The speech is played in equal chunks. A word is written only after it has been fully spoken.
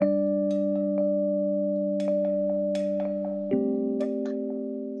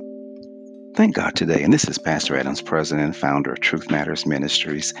Thank God today. And this is Pastor Adams, president and founder of Truth Matters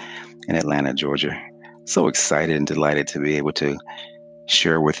Ministries in Atlanta, Georgia. So excited and delighted to be able to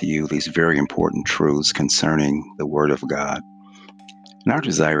share with you these very important truths concerning the Word of God. And our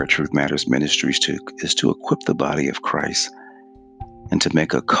desire at Truth Matters Ministries is to equip the body of Christ and to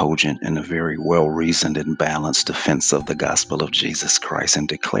make a cogent and a very well-reasoned and balanced defense of the gospel of Jesus Christ and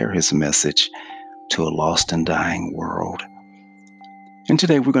declare his message to a lost and dying world. And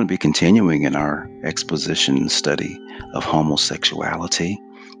today we're going to be continuing in our exposition study of homosexuality.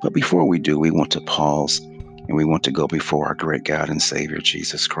 But before we do, we want to pause and we want to go before our great God and Savior,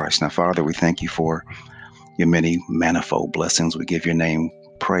 Jesus Christ. Now, Father, we thank you for your many manifold blessings. We give your name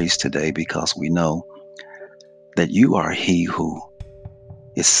praise today because we know that you are he who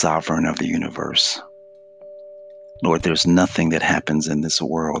is sovereign of the universe. Lord, there's nothing that happens in this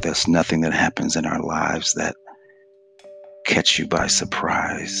world. There's nothing that happens in our lives that catch you by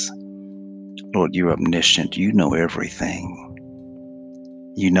surprise. Lord, you're omniscient. You know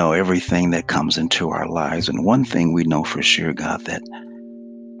everything. You know everything that comes into our lives. And one thing we know for sure, God, that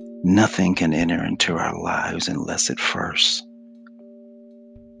nothing can enter into our lives unless it first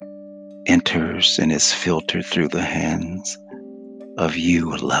enters and is filtered through the hands of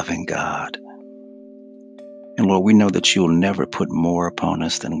you, a loving God. And Lord, we know that you'll never put more upon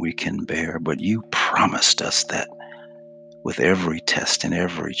us than we can bear, but you promised us that with every test and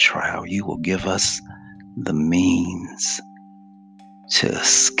every trial, you will give us the means to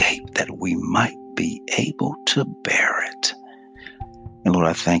escape, that we might be able to bear it. And Lord,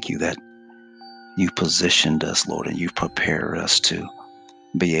 I thank you that you've positioned us, Lord, and you've prepared us to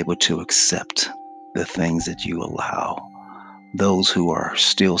be able to accept the things that you allow. Those who are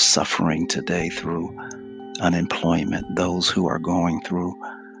still suffering today through unemployment, those who are going through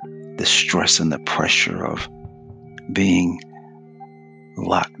the stress and the pressure of being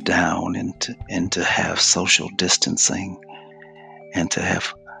locked down and to have social distancing and to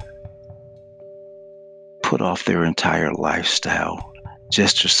have put off their entire lifestyle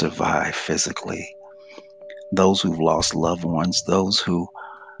just to survive physically. Those who've lost loved ones, those who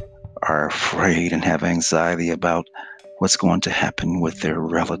are afraid and have anxiety about what's going to happen with their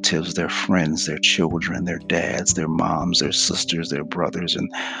relatives, their friends, their children, their dads, their moms, their sisters, their brothers,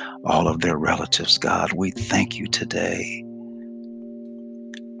 and all of their relatives. God, we thank you today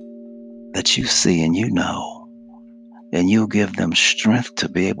that you see and you know, and you give them strength to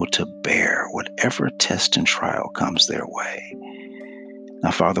be able to bear whatever test and trial comes their way.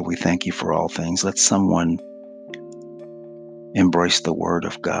 Now, Father, we thank you for all things. Let someone embrace the word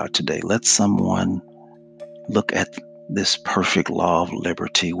of God today. Let someone look at this perfect law of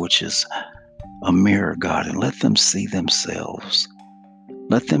liberty, which is a mirror, God, and let them see themselves.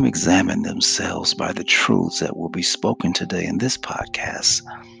 Let them examine themselves by the truths that will be spoken today in this podcast,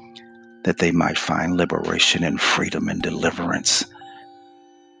 that they might find liberation and freedom and deliverance.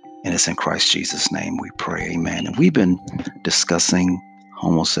 And it's in Christ Jesus' name we pray, amen. And we've been discussing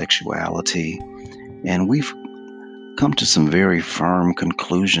homosexuality, and we've come to some very firm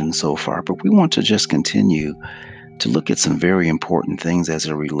conclusions so far, but we want to just continue to look at some very important things as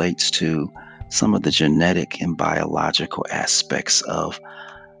it relates to some of the genetic and biological aspects of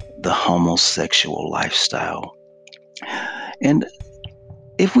the homosexual lifestyle. And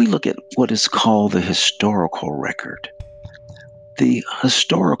if we look at what is called the historical record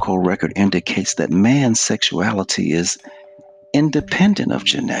indicates that man's sexuality is independent of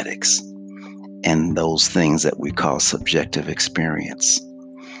genetics and those things that we call subjective experience.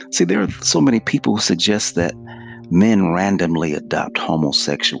 See, there are so many people who suggest that men randomly adopt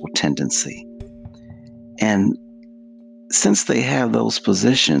homosexual tendency. And since they have those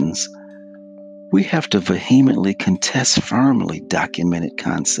positions, we have to vehemently contest firmly documented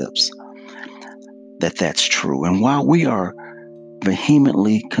concepts that that's true. And while we are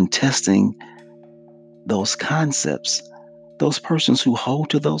vehemently contesting those concepts, those persons who hold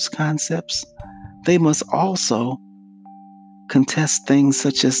to those concepts, they must also contest things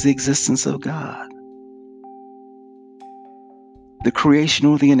such as the existence of God, the creation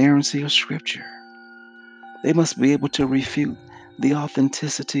or the inerrancy of Scripture. They must be able to refute the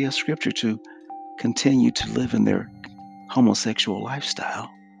authenticity of Scripture to continue to live in their homosexual lifestyle.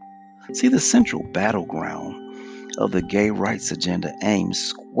 See, the central battleground of the gay rights agenda aims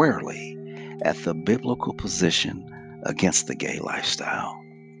squarely at the biblical position against the gay lifestyle.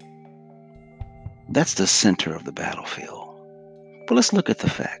 That's the center of the battlefield. But let's look at the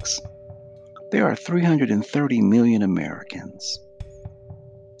facts. There are 330 million Americans,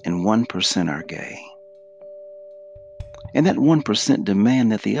 and 1% are gay. And that 1%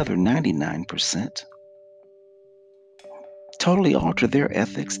 demand that the other 99% totally alter their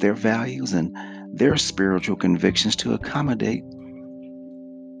ethics, their values, and their spiritual convictions to accommodate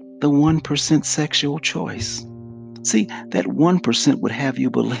the 1% sexual choice. See, that 1% would have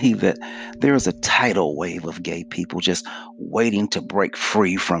you believe that there is a tidal wave of gay people just waiting to break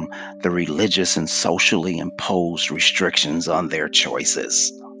free from the religious and socially imposed restrictions on their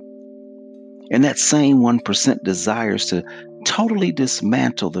choices. And that same 1% desires to totally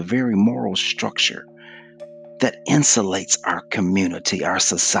dismantle the very moral structure that insulates our community, our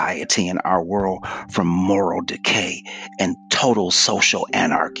society, and our world from moral decay and total social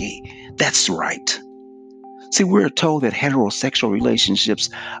anarchy. That's right. See, we're told that heterosexual relationships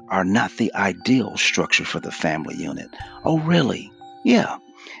are not the ideal structure for the family unit. Oh, really? Yeah.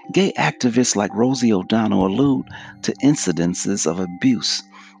 Gay activists like Rosie O'Donnell allude to incidences of abuse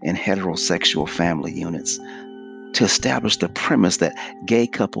in heterosexual family units to establish the premise that gay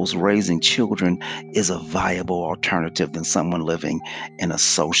couples raising children is a viable alternative than someone living in a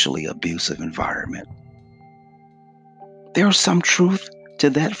socially abusive environment. There's some truth to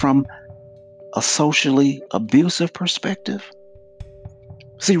that from a socially abusive perspective.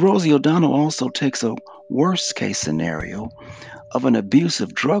 See, Rosie O'Donnell also takes a worst case scenario of an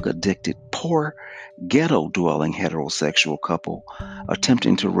abusive, drug addicted, poor, ghetto dwelling heterosexual couple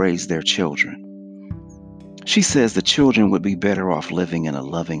attempting to raise their children. She says the children would be better off living in a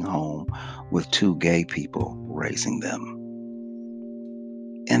loving home with two gay people raising them.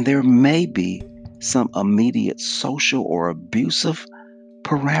 And there may be some immediate social or abusive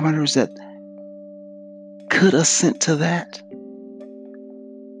parameters that could assent to that.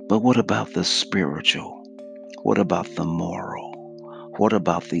 But what about the spiritual? What about the moral? What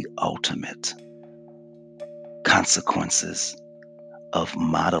about the ultimate consequences of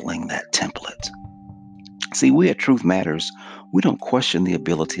modeling that template? See, we at Truth Matters, we don't question the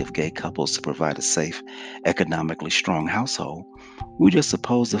ability of gay couples to provide a safe, economically strong household. We just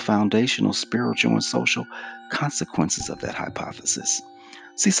oppose the foundational spiritual and social consequences of that hypothesis.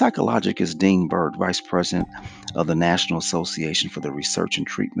 See, psychologist Dean Bird, Vice President of the National Association for the Research and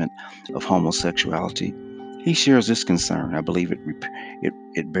Treatment of Homosexuality, he shares this concern. I believe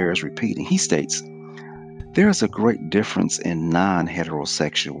it bears repeating. He states, there is a great difference in non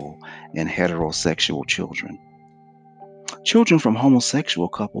heterosexual and heterosexual children. Children from homosexual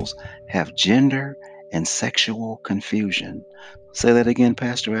couples have gender and sexual confusion. Say that again,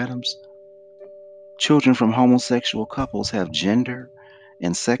 Pastor Adams. Children from homosexual couples have gender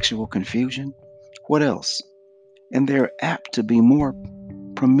and sexual confusion. What else? And they're apt to be more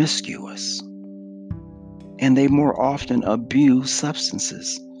promiscuous. And they more often abuse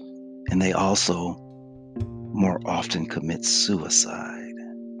substances. And they also more often commit suicide.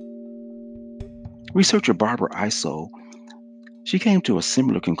 Researcher Barbara Iso, she came to a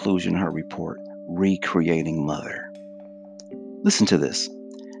similar conclusion in her report, Recreating Mother. Listen to this.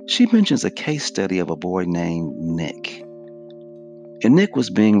 She mentions a case study of a boy named Nick. And Nick was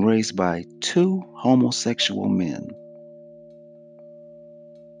being raised by two homosexual men.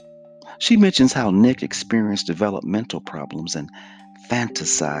 She mentions how Nick experienced developmental problems and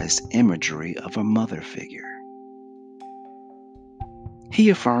fantasized imagery of a mother figure. He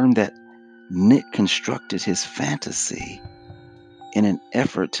affirmed that Nick constructed his fantasy in an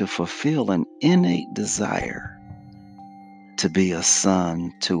effort to fulfill an innate desire to be a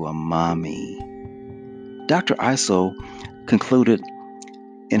son to a mommy. Dr. Iso concluded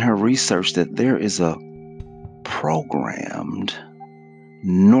in her research that there is a programmed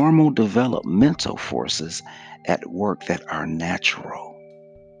normal developmental forces at work that are natural.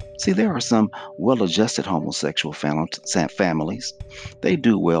 See, there are some well-adjusted homosexual families. They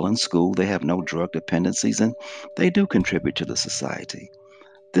do well in school, they have no drug dependencies, and they do contribute to the society.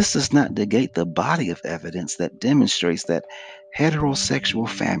 This does not negate the body of evidence that demonstrates that heterosexual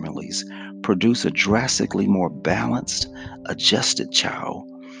families produce a drastically more balanced, adjusted child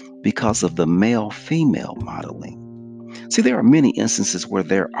because of the male-female modeling. See, there are many instances where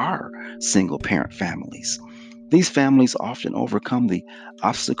there are single-parent families. These families often overcome the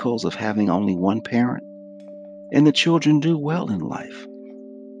obstacles of having only one parent, and the children do well in life.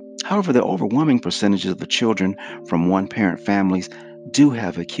 However, the overwhelming percentages of the children from one-parent families do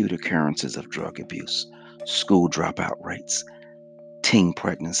have acute occurrences of drug abuse, school dropout rates, teen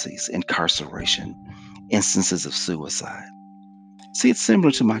pregnancies, incarceration, instances of suicide. See, it's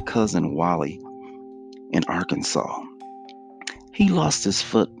similar to my cousin Wally in Arkansas. He lost his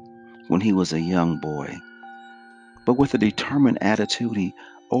foot when he was a young boy, but with a determined attitude, he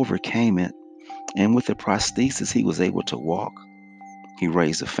overcame it, and with the prosthesis, he was able to walk. He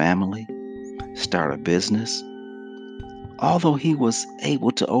raised a family, start a business. Although he was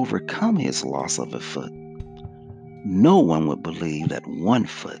able to overcome his loss of a foot, no one would believe that one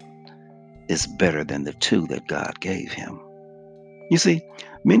foot is better than the two that God gave him. You see,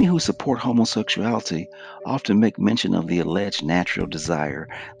 many who support homosexuality often make mention of the alleged natural desire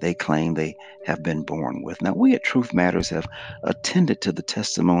they claim they have been born with. Now, we at Truth Matters have attended to the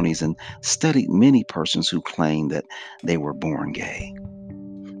testimonies and studied many persons who claim that they were born gay.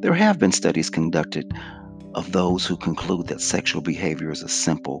 There have been studies conducted of those who conclude that sexual behavior is as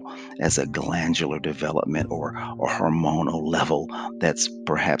simple as a glandular development or a hormonal level that's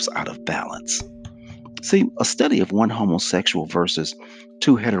perhaps out of balance. See, a study of one homosexual versus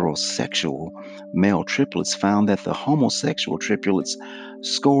two heterosexual male triplets found that the homosexual triplets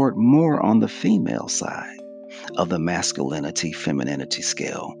scored more on the female side of the masculinity femininity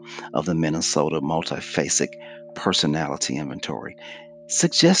scale of the Minnesota multiphasic personality inventory,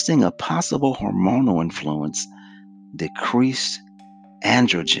 suggesting a possible hormonal influence, decreased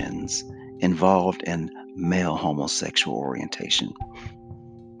androgens involved in male homosexual orientation.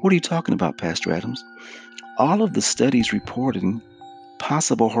 What are you talking about, Pastor Adams? All of the studies reporting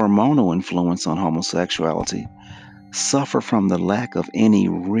possible hormonal influence on homosexuality suffer from the lack of any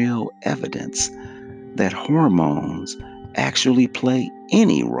real evidence that hormones actually play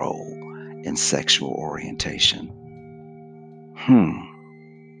any role in sexual orientation. Hmm.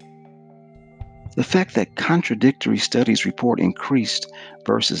 The fact that contradictory studies report increased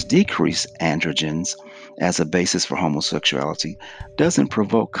versus decreased androgens as a basis for homosexuality doesn't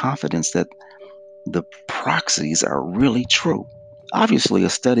provoke confidence that the proxies are really true. Obviously, a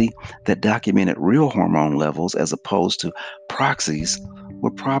study that documented real hormone levels as opposed to proxies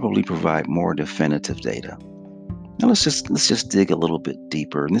would probably provide more definitive data. Now let's just dig a little bit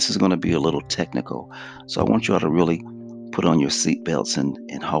deeper, and this is going to be a little technical. So I want you all to really put on your seatbelts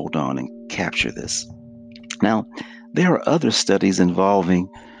and hold on and capture this. Now, there are other studies involving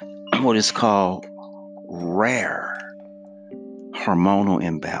what is called rare hormonal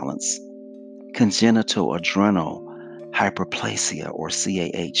imbalance, congenital adrenal hyperplasia, or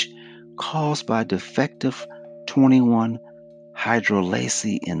CAH, caused by defective 21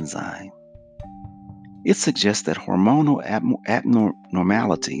 hydrolase enzyme. It suggests that hormonal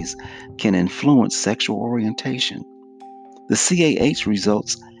abnormalities can influence sexual orientation. The CAH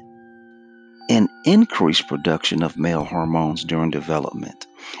results in increased production of male hormones during development.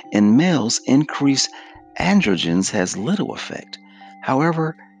 In males, increased androgens has little effect.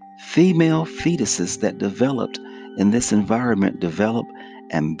 However, female fetuses that developed in this environment develop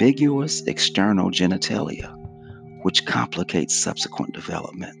ambiguous external genitalia, which complicates subsequent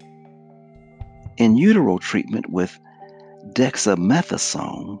development. In utero treatment with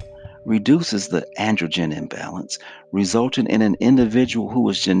dexamethasone reduces the androgen imbalance, resulting in an individual who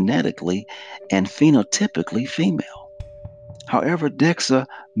is genetically and phenotypically female. However,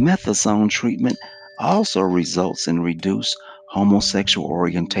 dexamethasone treatment also results in reduced homosexual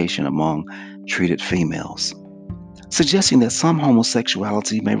orientation among treated females, suggesting that some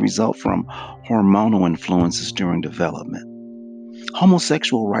homosexuality may result from hormonal influences during development.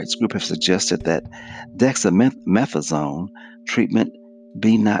 Homosexual rights groups have suggested that dexamethasone treatment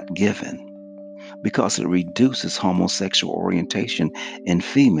be not given because it reduces homosexual orientation in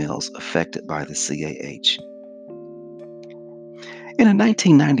females affected by the CAH. In a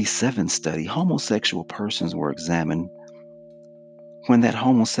 1997 study, homosexual persons were examined when that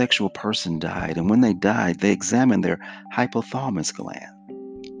homosexual person died. And when they died, they examined their hypothalamus gland.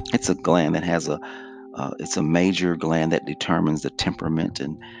 It's a gland that has it's a major gland that determines the temperament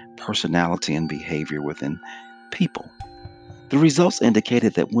and personality and behavior within people. The results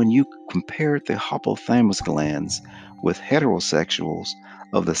indicated that when you compared the hypothalamus glands with heterosexuals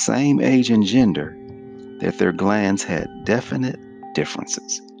of the same age and gender, that their glands had definite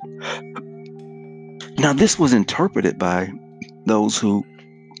differences. Now, this was interpreted by those who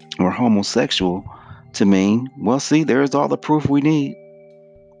were homosexual to mean, well, see, there's all the proof we need.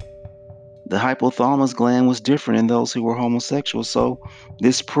 The hypothalamus gland was different in those who were homosexual, so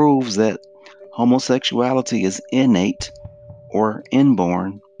this proves that homosexuality is innate or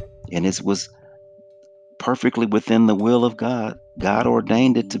inborn, and it was perfectly within the will of God. God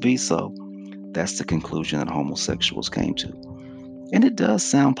ordained it to be so. That's the conclusion that homosexuals came to. And it does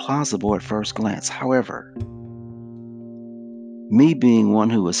sound plausible at first glance. However, me being one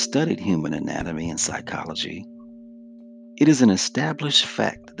who has studied human anatomy and psychology, it is an established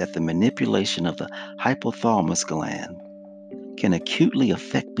fact that the manipulation of the hypothalamus gland can acutely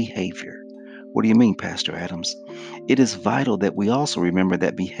affect behavior. What do you mean, Pastor Adams? It is vital that we also remember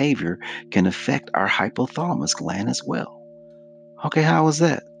that behavior can affect our hypothalamus gland as well. Okay, how is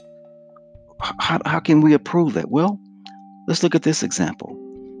that? How can we approve that? Well, let's look at this example.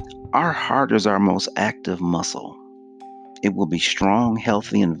 Our heart is our most active muscle. It will be strong,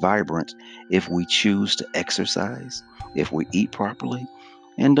 healthy, and vibrant if we choose to exercise, if we eat properly,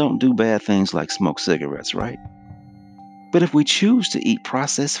 and don't do bad things like smoke cigarettes, right? But if we choose to eat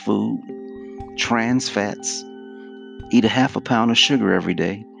processed food, trans fats, eat a half a pound of sugar every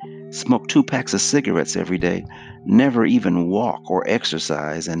day, smoke 2 packs of cigarettes every day, never even walk or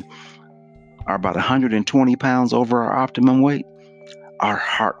exercise, and are about 120 pounds over our optimum weight, our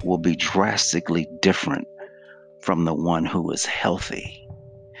heart will be drastically different from the one who is healthy.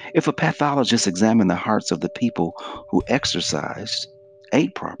 If a pathologist examined the hearts of the people who exercised,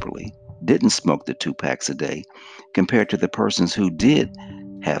 ate properly, didn't smoke the 2 packs a day, compared to the persons who did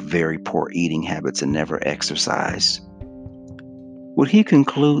have very poor eating habits and never exercised, would he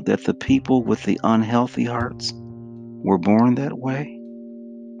conclude that the people with the unhealthy hearts were born that way?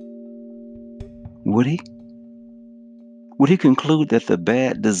 Would he? Would he conclude that the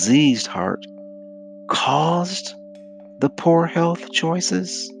bad, diseased heart caused the poor health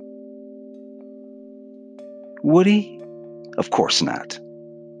choices? Would he? Of course not.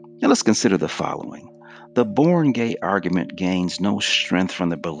 Now let's consider the following. The born gay argument gains no strength from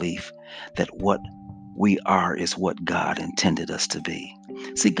the belief that what we are is what God intended us to be.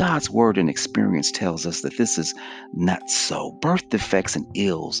 See, God's word and experience tells us that this is not so. Birth defects and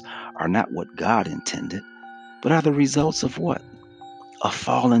ills are not what God intended, but are the results of what? A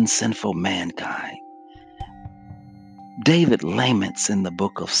fallen, sinful mankind. David laments in the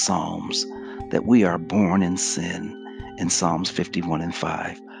book of Psalms that we are born in sin in Psalms 51 and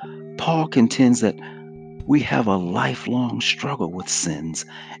 5. Paul contends that we have a lifelong struggle with sins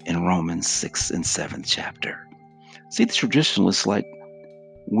in Romans 6 and 7th chapter. See, the traditionalists, like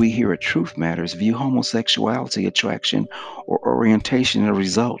we here at Truth Matters, view homosexuality, attraction, or orientation as a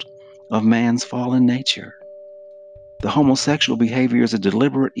result of man's fallen nature. The homosexual behavior is a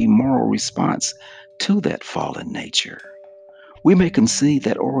deliberate, immoral response to that fallen nature. We may concede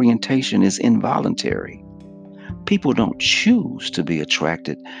that orientation is involuntary. People don't choose to be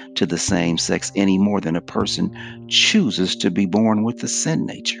attracted to the same sex any more than a person chooses to be born with the sin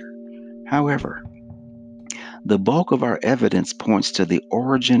nature. However, the bulk of our evidence points to the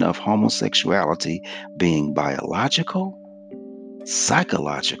origin of homosexuality being biological,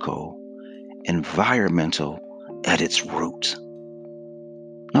 psychological, environmental at its root.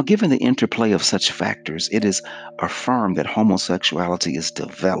 Now, given the interplay of such factors, it is affirmed that homosexuality is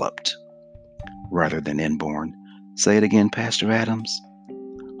developed rather than inborn. Say it again, Pastor Adams.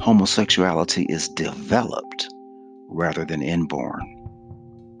 Homosexuality is developed rather than inborn.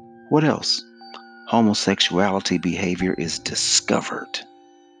 What else? Homosexuality behavior is discovered,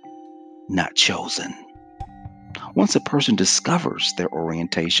 not chosen. Once a person discovers their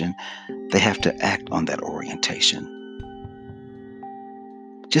orientation, they have to act on that orientation.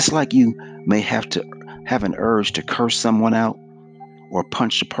 Just like you may have to have an urge to curse someone out or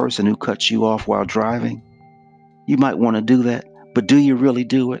punch the person who cuts you off while driving, you might want to do that, but do you really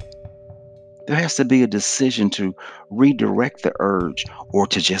do it? There has to be a decision to redirect the urge or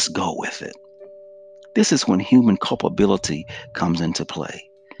to just go with it. This is when human culpability comes into play.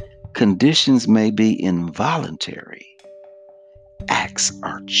 Conditions may be involuntary, acts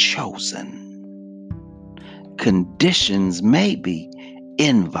are chosen. Conditions may be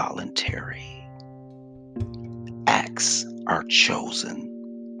involuntary, acts are chosen.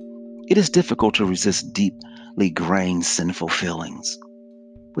 It is difficult to resist deeply grained sinful feelings,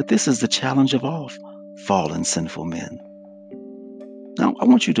 but this is the challenge of all fallen sinful men. Now, I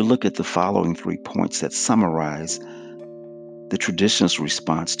want you to look at the following 3 points that summarize the traditionalist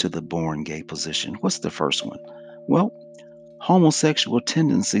response to the born gay position. What's the first one? Well, homosexual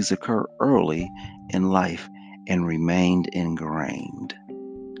tendencies occur early in life and remained ingrained.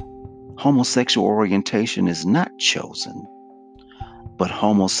 Homosexual orientation is not chosen, but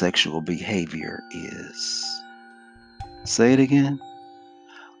homosexual behavior is. Say it again.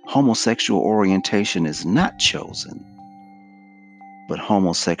 Homosexual orientation is not chosen, but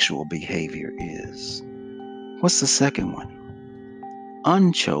homosexual behavior is. What's the second one?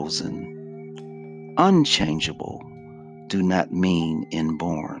 Unchosen, unchangeable do not mean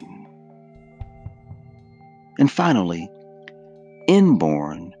inborn. And finally,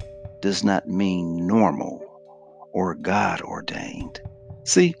 inborn does not mean normal or God ordained.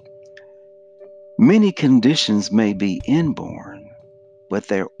 See, many conditions may be inborn, but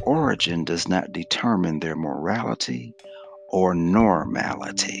their origin does not determine their morality or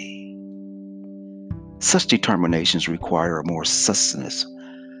normality. Such determinations require a more succinct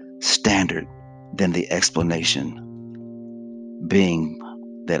standard than the explanation being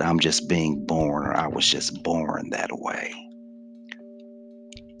that I'm just being born or I was just born that way.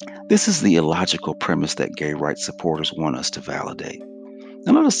 This is the illogical premise that gay rights supporters want us to validate.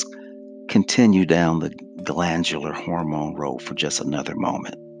 Now, let us continue down the glandular hormone road for just another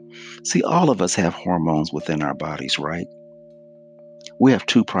moment. See, all of us have hormones within our bodies, right? We have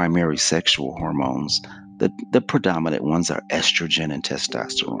two primary sexual hormones. The predominant ones are estrogen and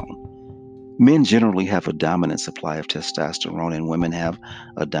testosterone. Men generally have a dominant supply of testosterone, and women have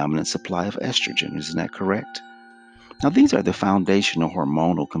a dominant supply of estrogen. Isn't that correct? Now, these are the foundational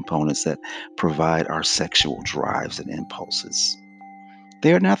hormonal components that provide our sexual drives and impulses.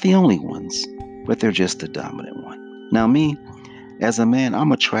 They are not the only ones, but they're just the dominant one. Now, me, as a man,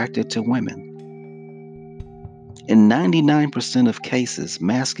 I'm attracted to women. In 99% of cases,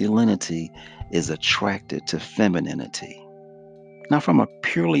 masculinity is attracted to femininity. Now, from a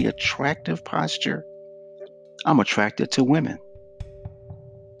purely attractive posture, I'm attracted to women.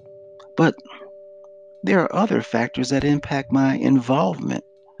 But there are other factors that impact my involvement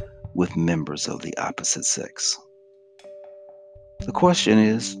with members of the opposite sex. The question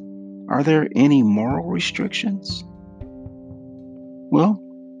is, are there any moral restrictions? Well,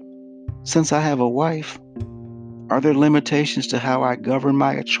 since I have a wife, are there limitations to how I govern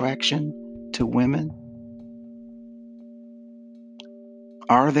my attraction to women?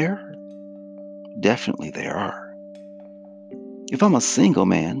 Are there? Definitely there are. If I'm a single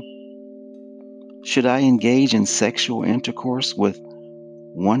man, should I engage in sexual intercourse with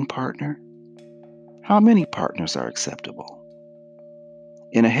one partner? How many partners are acceptable?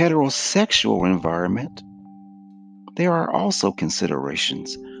 In a heterosexual environment, there are also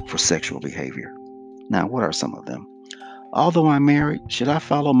considerations for sexual behavior. Now, what are some of them? Although I'm married, should I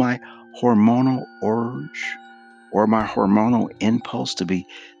follow my hormonal urge or my hormonal impulse to be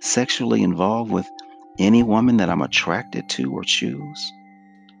sexually involved with any woman that I'm attracted to or choose?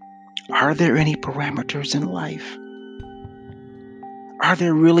 Are there any parameters in life? Are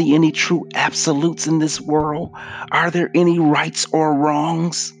there really any true absolutes in this world? Are there any rights or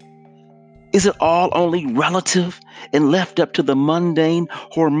wrongs? Is it all only relative and left up to the mundane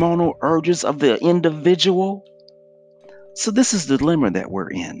hormonal urges of the individual? So, this is the dilemma that we're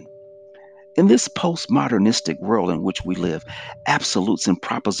in. In this postmodernistic world in which we live, absolutes and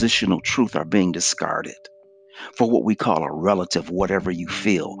propositional truth are being discarded for what we call a relative, whatever you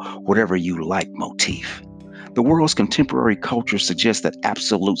feel, whatever you like motif. The world's contemporary culture suggests that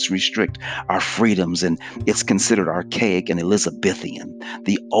absolutes restrict our freedoms and it's considered archaic and Elizabethan.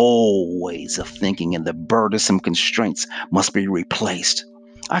 The old ways of thinking and the burdensome constraints must be replaced.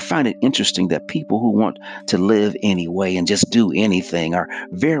 I find it interesting that people who want to live anyway and just do anything are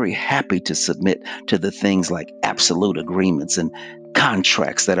very happy to submit to the things like absolute agreements and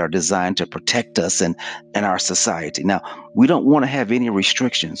contracts that are designed to protect us and our society. Now, we don't want to have any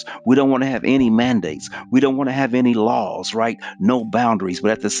restrictions. We don't want to have any mandates. We don't want to have any laws, right? No boundaries.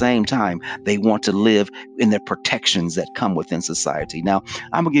 But at the same time, they want to live in the protections that come within society. Now,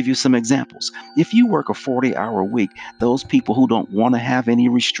 I'm going to give you some examples. If you work a 40-hour week, those people who don't want to have any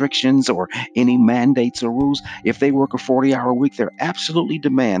restrictions or any mandates or rules, if they work a 40-hour week, they're absolutely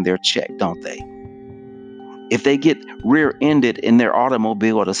demand their check, don't they? If they get rear-ended in their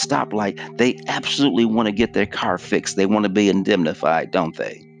automobile at a stoplight, they absolutely want to get their car fixed. They want to be indemnified, don't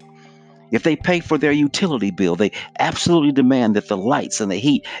they? If they pay for their utility bill, they absolutely demand that the lights and the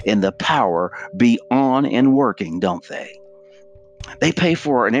heat and the power be on and working, don't they? They pay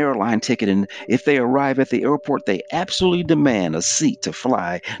for an airline ticket, and if they arrive at the airport, they absolutely demand a seat to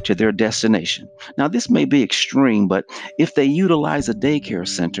fly to their destination. Now, this may be extreme, but if they utilize a daycare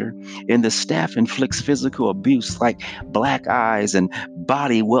center and the staff inflicts physical abuse like black eyes and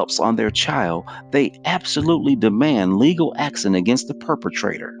body whelps on their child, they absolutely demand legal action against the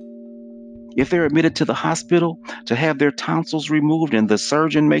perpetrator. If they're admitted to the hospital to have their tonsils removed and the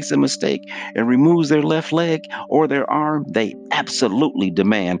surgeon makes a mistake and removes their left leg or their arm, they absolutely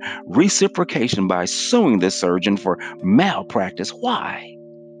demand reciprocation by suing the surgeon for malpractice. Why?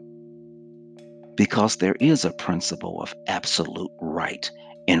 Because there is a principle of absolute right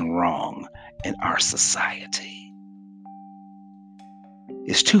and wrong in our society.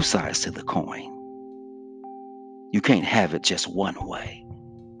 It's two sides to the coin. You can't have it just one way.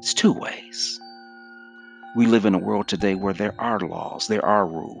 It's two ways. We live in a world today where there are laws, there are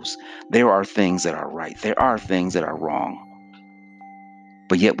rules, there are things that are right, there are things that are wrong.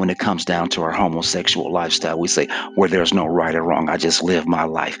 But yet, when it comes down to our homosexual lifestyle, we say, where there's no right or wrong, I just live my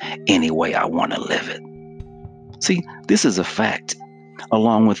life any way I want to live it. See, this is a fact,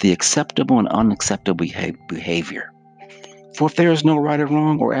 along with the acceptable and unacceptable behavior. For if there is no right or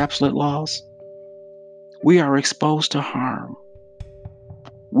wrong or absolute laws, we are exposed to harm.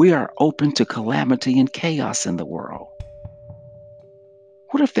 We are open to calamity and chaos in the world.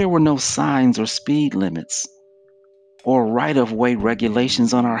 What if there were no signs or speed limits or right-of-way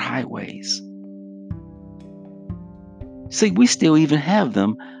regulations on our highways? See, we still even have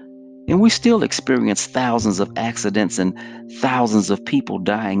them, and we still experience thousands of accidents and thousands of people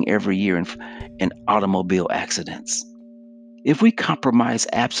dying every year in automobile accidents. If we compromise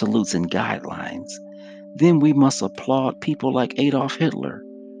absolutes and guidelines, then we must applaud people like Adolf Hitler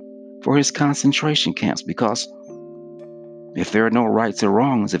for his concentration camps, because if there are no rights or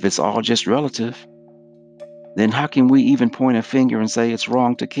wrongs, if it's all just relative, then how can we even point a finger and say it's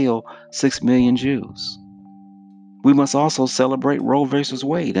wrong to kill 6 million Jews? We must also celebrate Roe versus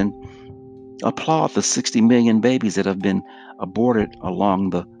Wade and applaud the 60 million babies that have been aborted, along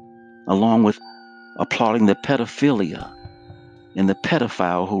with applauding the pedophilia and the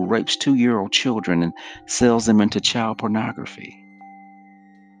pedophile who rapes 2-year-old children and sells them into child pornography.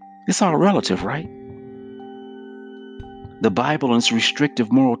 It's all relative, right? The Bible and its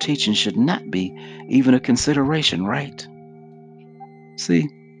restrictive moral teaching should not be even a consideration, right? See,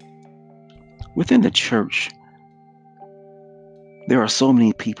 within the church, there are so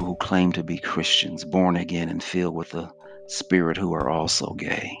many people who claim to be Christians, born again and filled with the Spirit, who are also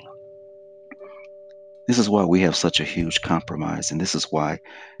gay. This is why we have such a huge compromise, and this is why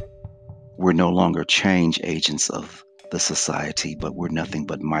we're no longer change agents of the society, but we're nothing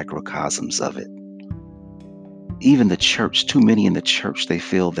but microcosms of it. Even the church, too many in the church, they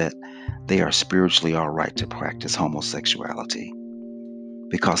feel that they are spiritually all right to practice homosexuality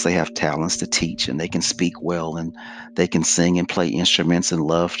because they have talents to teach and they can speak well and they can sing and play instruments and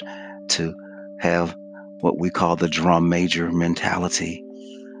love to have what we call the drum major mentality.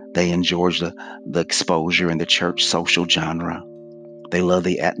 They enjoy the exposure in the church social genre. They love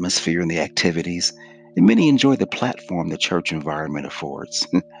the atmosphere and the activities, and many enjoy the platform the church environment affords.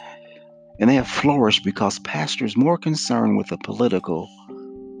 And they have flourished because pastors more concerned with the political,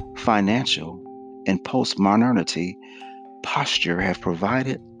 financial, and postmodernity posture have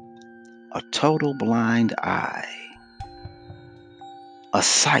provided a total blind eye, a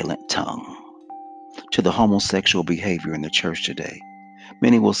silent tongue to the homosexual behavior in the church today.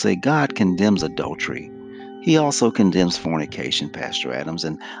 Many will say God condemns adultery. He also condemns fornication, Pastor Adams,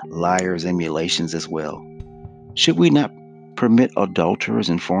 and liars' emulations as well. Should we not permit adulterers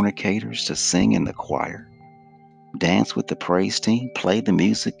and fornicators to sing in the choir, dance with the praise team, play the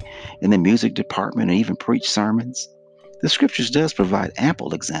music in the music department, and even preach sermons? The scriptures does provide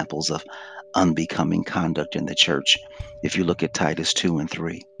ample examples of unbecoming conduct in the church. If you look at Titus 2 and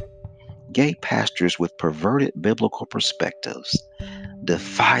 3, gay pastors with perverted biblical perspectives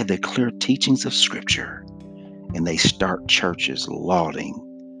defy the clear teachings of Scripture, and they start churches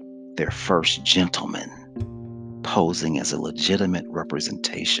lauding their first gentleman, posing as a legitimate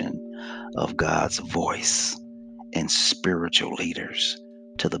representation of God's voice and spiritual leaders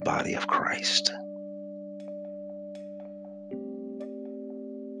to the body of Christ.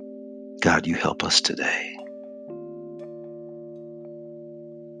 God, you help us today.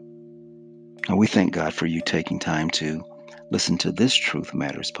 And we thank God for you taking time to listen to this Truth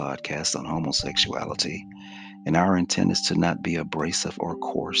Matters podcast on homosexuality. And our intent is to not be abrasive or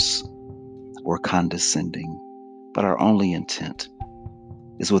coarse or condescending, but our only intent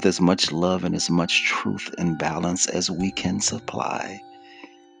is, with as much love and as much truth and balance as we can supply,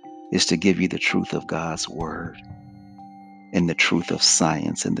 is to give you the truth of God's word and the truth of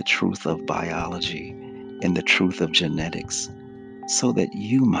science and the truth of biology and the truth of genetics, so that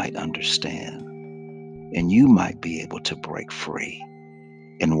you might understand and you might be able to break free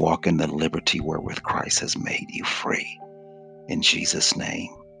and walk in the liberty wherewith Christ has made you free. In Jesus' name,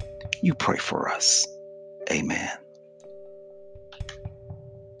 you pray for us. Amen.